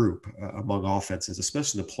tier group among offenses,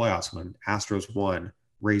 especially in the playoffs, when Astros 1,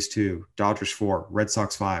 Rays 2, Dodgers 4, Red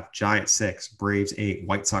Sox 5, Giants 6, Braves 8,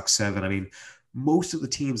 White Sox 7. I mean, most of the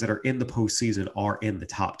teams that are in the postseason are in the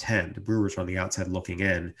top 10. The Brewers are on the outside looking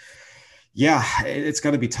in. Yeah, it's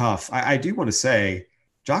going to be tough. I do want to say,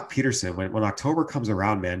 Jock Peterson, when October comes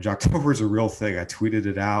around, man, Jocktober is a real thing. I tweeted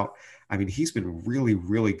it out. I mean, he's been really,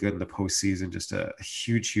 really good in the postseason. Just a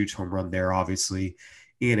huge, huge home run there, obviously.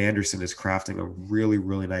 Ian Anderson is crafting a really,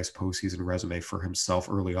 really nice postseason resume for himself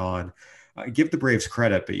early on. Give the Braves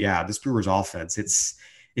credit, but yeah, this Brewers offense,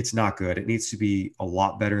 it's not good. It needs to be a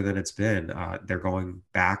lot better than it's been. They're going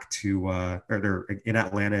back to, or they're in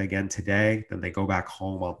Atlanta again today. Then they go back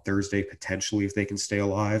home on Thursday, potentially, if they can stay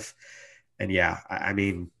alive. And yeah, I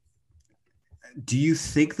mean, do you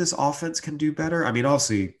think this offense can do better? I mean,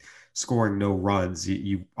 obviously, scoring no runs,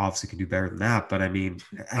 you obviously can do better than that. But I mean,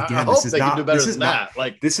 again, this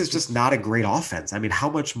is just not a great offense. I mean, how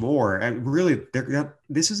much more? And really,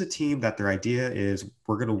 this is a team that their idea is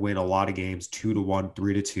we're going to win a lot of games 2-1,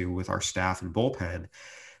 3-2 with our staff and bullpen.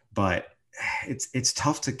 But it's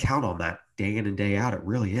tough to count on that day in and day out. It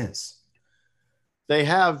really is. They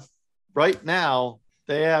have right now.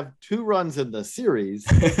 They have 2 runs in the series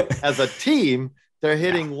as a team. They're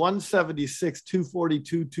hitting 176,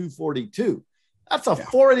 242, 242. That's a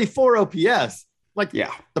 484 OPS.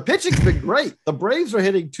 The pitching's been great. The Braves are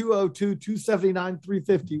hitting 202, 279,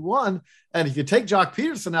 351. And if you take Jock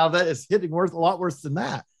Peterson out of that, it's hitting a lot worse than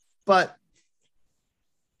that. But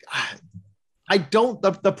I don't,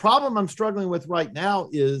 the problem I'm struggling with right now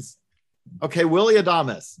is, okay, Willy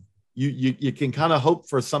Adames, you can kind of hope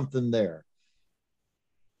for something there.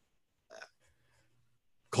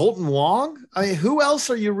 Colton Wong? I mean, who else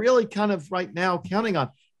are you really kind of right now counting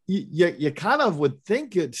on? You kind of would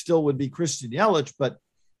think it still would be Christian Yelich, but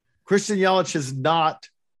Christian Yelich is not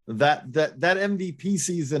that MVP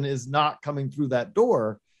season is not coming through that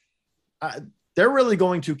door. They're really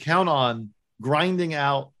going to count on grinding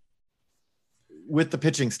out with the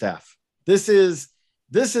pitching staff. This is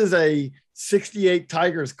This is a 68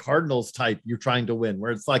 Tigers Cardinals type you're trying to win,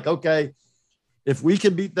 where it's like, okay, if we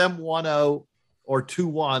can beat them 1-0 or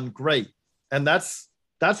 2-1, great. And that's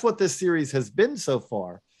what this series has been so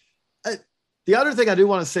far. The other thing I do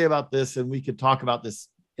want to say about this, and we could talk about this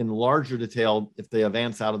in larger detail if they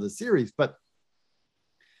advance out of the series, but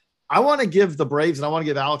I want to give the Braves and I want to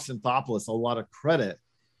give Alex Anthopoulos a lot of credit.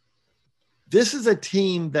 This is a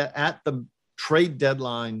team that at the trade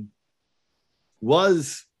deadline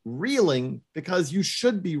was reeling, because you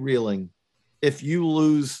should be reeling if you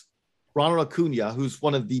lose Ronald Acuna, who's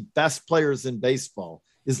one of the best players in baseball,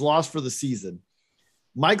 is lost for the season.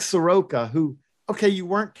 Mike Soroka, who, okay, you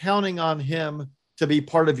weren't counting on him to be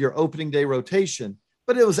part of your opening day rotation,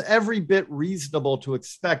 but it was every bit reasonable to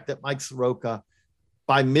expect that Mike Soroka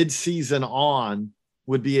by midseason on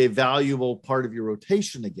would be a valuable part of your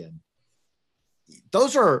rotation again.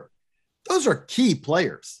 Those are key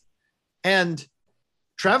players. And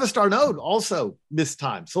Travis d'Arnaud also missed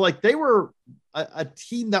time. So like they were a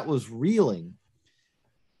team that was reeling,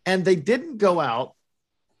 and they didn't go out.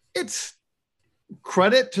 It's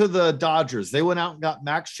credit to the Dodgers. They went out and got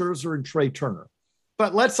Max Scherzer and Trey Turner.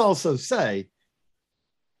 But let's also say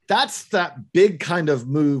that's that big kind of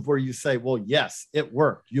move where you say, well, yes, it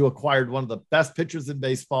worked. You acquired one of the best pitchers in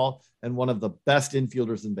baseball and one of the best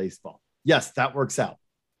infielders in baseball. Yes, that works out.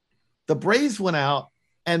 The Braves went out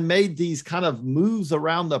and made these kind of moves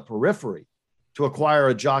around the periphery to acquire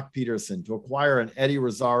a Jock Peterson, to acquire an Eddie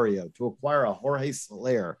Rosario, to acquire a Jorge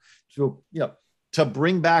Soler, to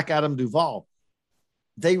bring back Adam Duvall.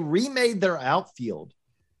 They remade their outfield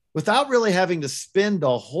without really having to spend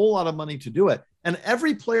a whole lot of money to do it. And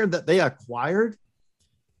every player that they acquired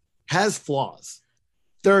has flaws.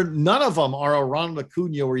 None of them are a Ronald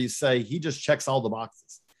Acuna where you say he just checks all the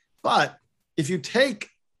boxes. But if you take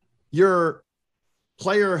your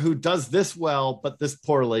player who does this well, but this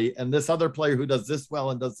poorly, and this other player who does this well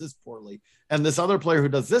and does this poorly, and this other player who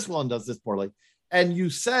does this well and does this poorly, and you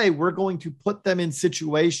say we're going to put them in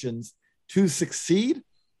situations to succeed,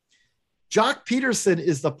 Jock Peterson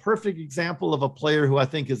is the perfect example of a player who I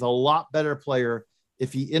think is a lot better player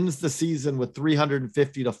if he ends the season with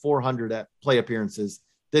 350 to 400 at play appearances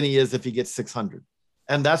than he is if he gets 600.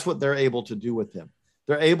 And that's what they're able to do with him.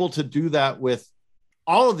 They're able to do that with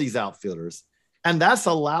all of these outfielders. And that's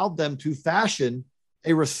allowed them to fashion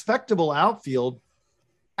a respectable outfield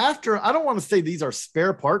after, I don't want to say these are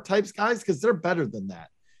spare part types guys, because they're better than that,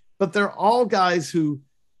 but they're all guys who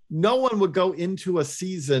no one would go into a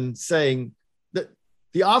season saying that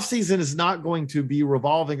the offseason is not going to be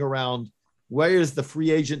revolving around where is the free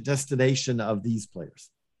agent destination of these players.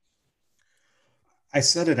 I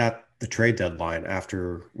said it at the trade deadline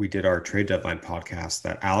after we did our trade deadline podcast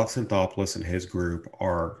that Alex Anthopoulos and his group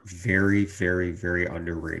are very, very, very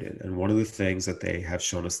underrated. And one of the things that they have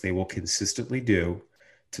shown us they will consistently do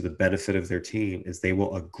to the benefit of their team is they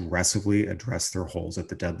will aggressively address their holes at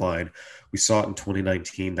the deadline. We saw it in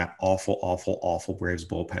 2019, that awful Braves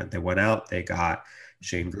bullpen. They went out, they got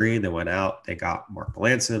Shane Green, they went out, they got Mark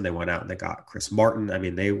Melancon, they went out and they got Chris Martin. I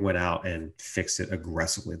mean, they went out and fixed it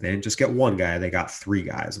aggressively. They didn't just get one guy, they got three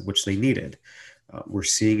guys, which they needed. We're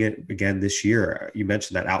seeing it again this year. You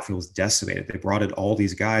mentioned that outfield was decimated. They brought in all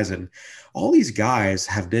these guys, and all these guys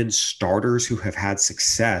have been starters who have had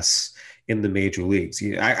success in the major leagues.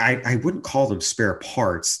 I wouldn't call them spare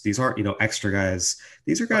parts. These aren't, extra guys.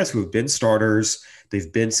 These are guys who have been starters.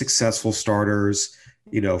 They've been successful starters.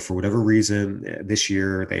 For whatever reason, this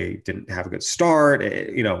year they didn't have a good start.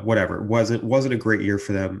 Whatever. It wasn't a great year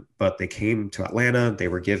for them, but they came to Atlanta. They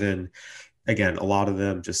were given, again, a lot of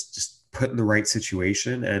them just put in the right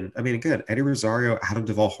situation. And I mean, again, Eddie Rosario, Adam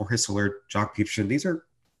Duvall, Jorge Soler, Jock Peterson, these are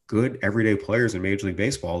good everyday players in Major League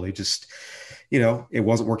Baseball. They just, it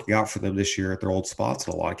wasn't working out for them this year at their old spots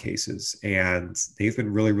in a lot of cases. And they've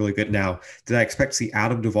been really, really good. Now, did I expect to see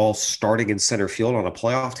Adam Duvall starting in center field on a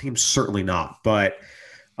playoff team? Certainly not. But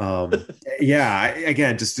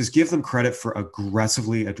again, just give them credit for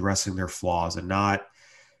aggressively addressing their flaws and not,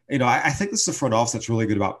 I think this is the front office that's really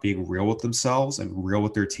good about being real with themselves and real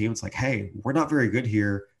with their team. It's like, hey, we're not very good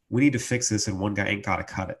here. We need to fix this, and one guy ain't got to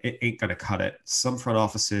cut it. It ain't going to cut it. Some front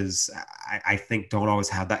offices, I think, don't always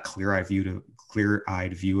have that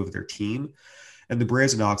clear-eyed view of their team. And the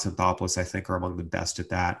Braves and Alex Anthopoulos, I think, are among the best at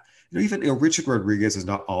that. Even Richard Rodriguez is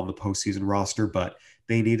not on the postseason roster, but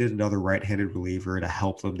they needed another right-handed reliever to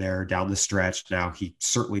help them there down the stretch. Now, he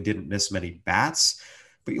certainly didn't miss many bats,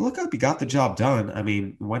 but you look up, he got the job done. I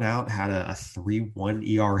mean, went out, had a 3.1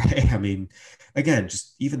 ERA. I mean, again,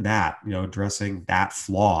 just even that, addressing that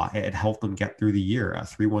flaw, it helped them get through the year, a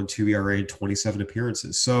 3.12 ERA in 27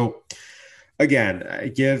 appearances. So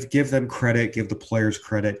again, give them credit, give the players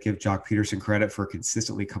credit, give Jock Peterson credit for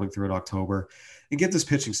consistently coming through in October, and give this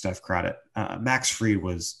pitching staff credit. Max Fried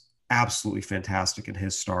was absolutely fantastic in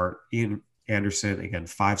his start. Ian Anderson, again,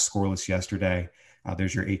 5 scoreless yesterday.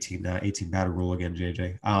 There's your 18 batter rule again,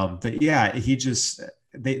 JJ. But yeah,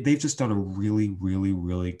 they've just done a really, really,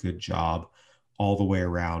 really good job all the way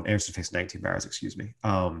around. Anderson faced 19 batters, excuse me.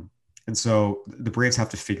 And so the Braves have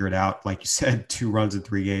to figure it out. Like you said, 2 runs in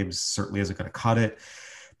 3 games certainly isn't going to cut it.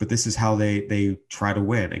 But this is how they try to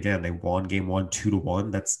win. Again, they won game 1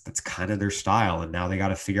 2-1. That's kind of their style. And now they got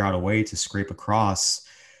to figure out a way to scrape across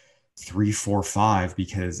 3, 4, 5,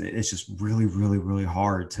 because it's just really, really, really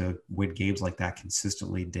hard to win games like that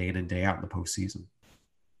consistently day in and day out in the postseason.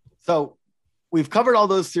 So we've covered all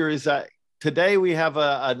those series. Today we have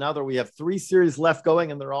we have 3 series left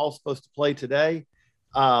going, and they're all supposed to play today.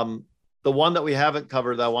 The one that we haven't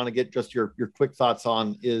covered that I want to get just your quick thoughts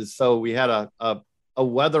on is, so we had a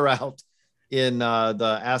weather out in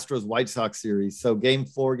the Astros White Sox series. So game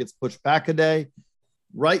 4 gets pushed back a day.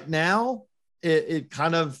 Right now, it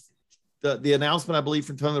kind of, the announcement, I believe,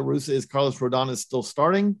 from Tony La Russa is Carlos Rodon is still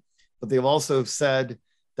starting, but they've also said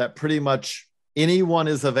that pretty much anyone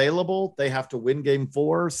is available. They have to win game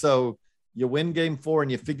 4. So you win game 4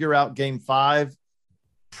 and you figure out game 5.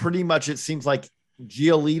 Pretty much it seems like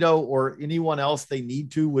Giolito or anyone else they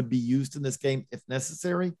need to would be used in this game if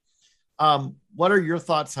necessary. What are your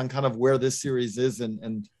thoughts on kind of where this series is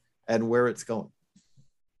and where it's going?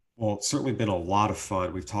 Well, it's certainly been a lot of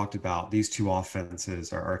fun. We've talked about these 2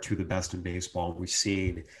 offenses are 2 of the best in baseball. We've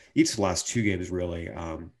seen each of the last 2 games really,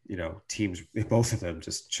 teams, both of them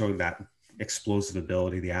just showing that explosive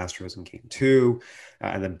ability, the Astros in game 2,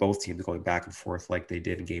 and then both teams going back and forth like they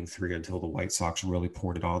did in game 3 until the White Sox really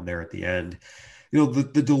poured it on there at the end. The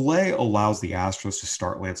delay allows the Astros to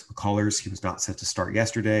start Lance McCullers. He was not set to start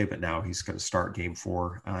yesterday, but now he's going to start game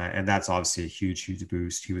 4. And that's obviously a huge, huge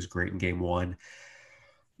boost. He was great in game 1.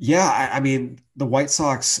 Yeah, I mean, the White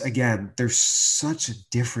Sox, again, they're such a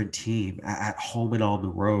different team at home and on the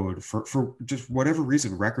road for just whatever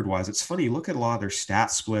reason, record-wise. It's funny, you look at a lot of their stat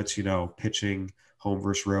splits, pitching home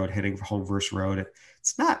versus road, hitting home versus road.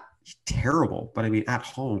 It's not terrible, but I mean, at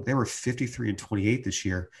home, they were 53-28 this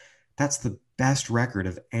year. That's the best record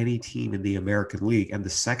of any team in the American League and the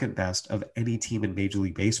second best of any team in Major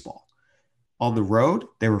League Baseball. On the road,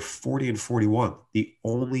 they were 40-41, the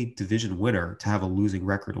only division winner to have a losing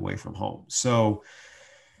record away from home. So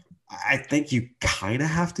I think you kind of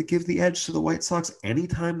have to give the edge to the White Sox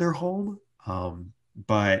anytime they're home.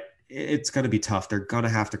 But it's going to be tough. They're going to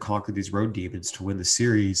have to conquer these road demons to win the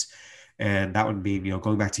series. And that would mean,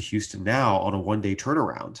 going back to Houston now on a one-day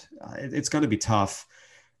turnaround. It's going to be tough.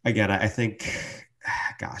 Again, I think,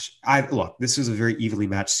 look, this is a very evenly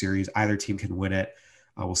matched series. Either team can win it.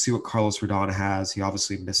 We'll see what Carlos Rodon has. He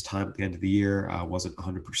obviously missed time at the end of the year, wasn't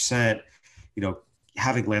 100%.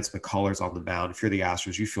 Having Lance McCullers on the mound, if you're the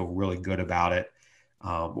Astros, you feel really good about it.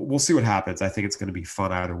 We'll see what happens. I think it's going to be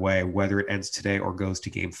fun either way, whether it ends today or goes to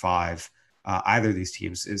game 5. Either of these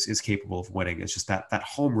teams is capable of winning. It's just that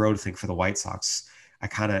home road thing for the White Sox. It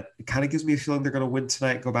kind of gives me a feeling they're going to win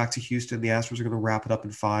tonight, go back to Houston. The Astros are going to wrap it up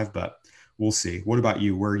in 5, but we'll see. What about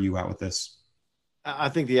you? Where are you at with this? I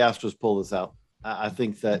think the Astros pull this out. I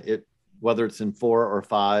think that whether it's in 4 or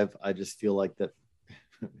 5, I just feel like that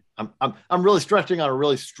I'm really stretching on a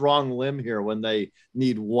really strong limb here when they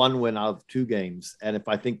need 1 win out of 2 games. And if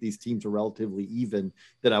I think these teams are relatively even,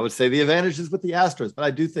 then I would say the advantage is with the Astros. But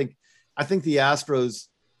I think the Astros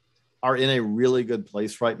are in a really good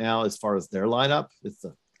place right now as far as their lineup. It's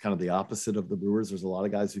kind of the opposite of the Brewers. There's a lot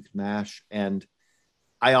of guys who can mash. And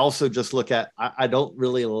I also just look at, I don't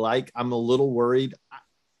really I'm a little worried.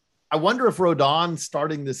 I wonder if Rodon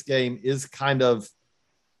starting this game is kind of,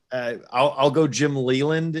 I'll go Jim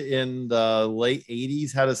Leland in the late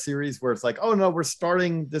 80s had a series where it's like, oh no, we're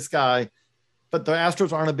starting this guy, but the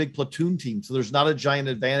Astros aren't a big platoon team. So there's not a giant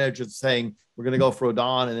advantage of saying we're going to go for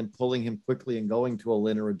Rodon and then pulling him quickly and going to a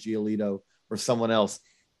Lynn or a Giolito or someone else.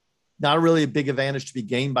 Not really a big advantage to be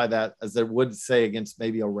gained by that, as there would say against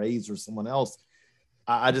maybe a Rays or someone else.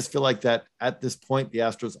 I just feel like that at this point, the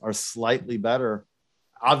Astros are slightly better.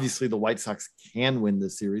 Obviously, the White Sox can win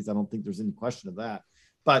this series. I don't think there's any question of that.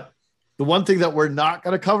 But the one thing that we're not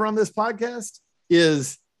going to cover on this podcast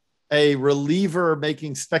is a reliever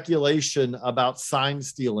making speculation about sign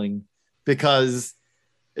stealing, because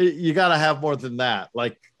you got to have more than that.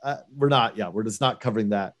 Like we're just not covering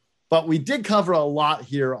that. But we did cover a lot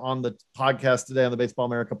here on the podcast today on the Baseball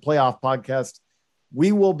America Playoff Podcast.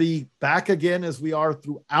 We will be back again as we are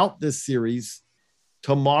throughout this series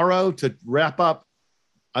tomorrow to wrap up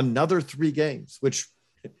another 3 games, which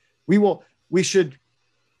we will. we should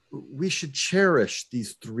cherish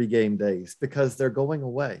these 3 game days because they're going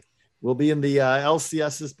away. We'll be in the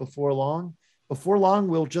LCSs before long. Before long,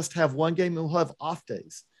 we'll just have 1 game and we'll have off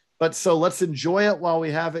days. But so let's enjoy it while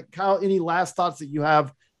we have it. Kyle, any last thoughts that you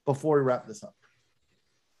have before we wrap this up?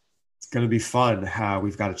 It's going to be fun.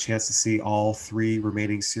 We've got a chance to see all 3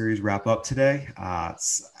 remaining series wrap up today. I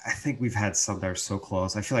think we've had some that are so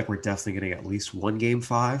close. I feel like we're definitely getting at least 1 game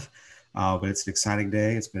 5. But it's an exciting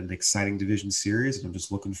day. It's been an exciting division series, and I'm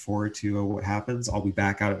just looking forward to what happens. I'll be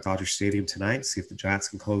back out at Dodger Stadium tonight, see if the Giants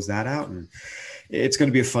can close that out. And it's going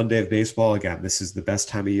to be a fun day of baseball. Again, this is the best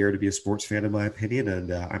time of year to be a sports fan, in my opinion,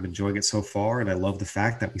 and I'm enjoying it so far. And I love the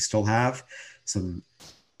fact that we still have some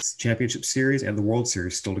championship series and the World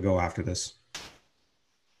Series still to go after this.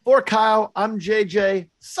 For Kyle, I'm JJ.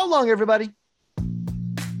 So long, everybody.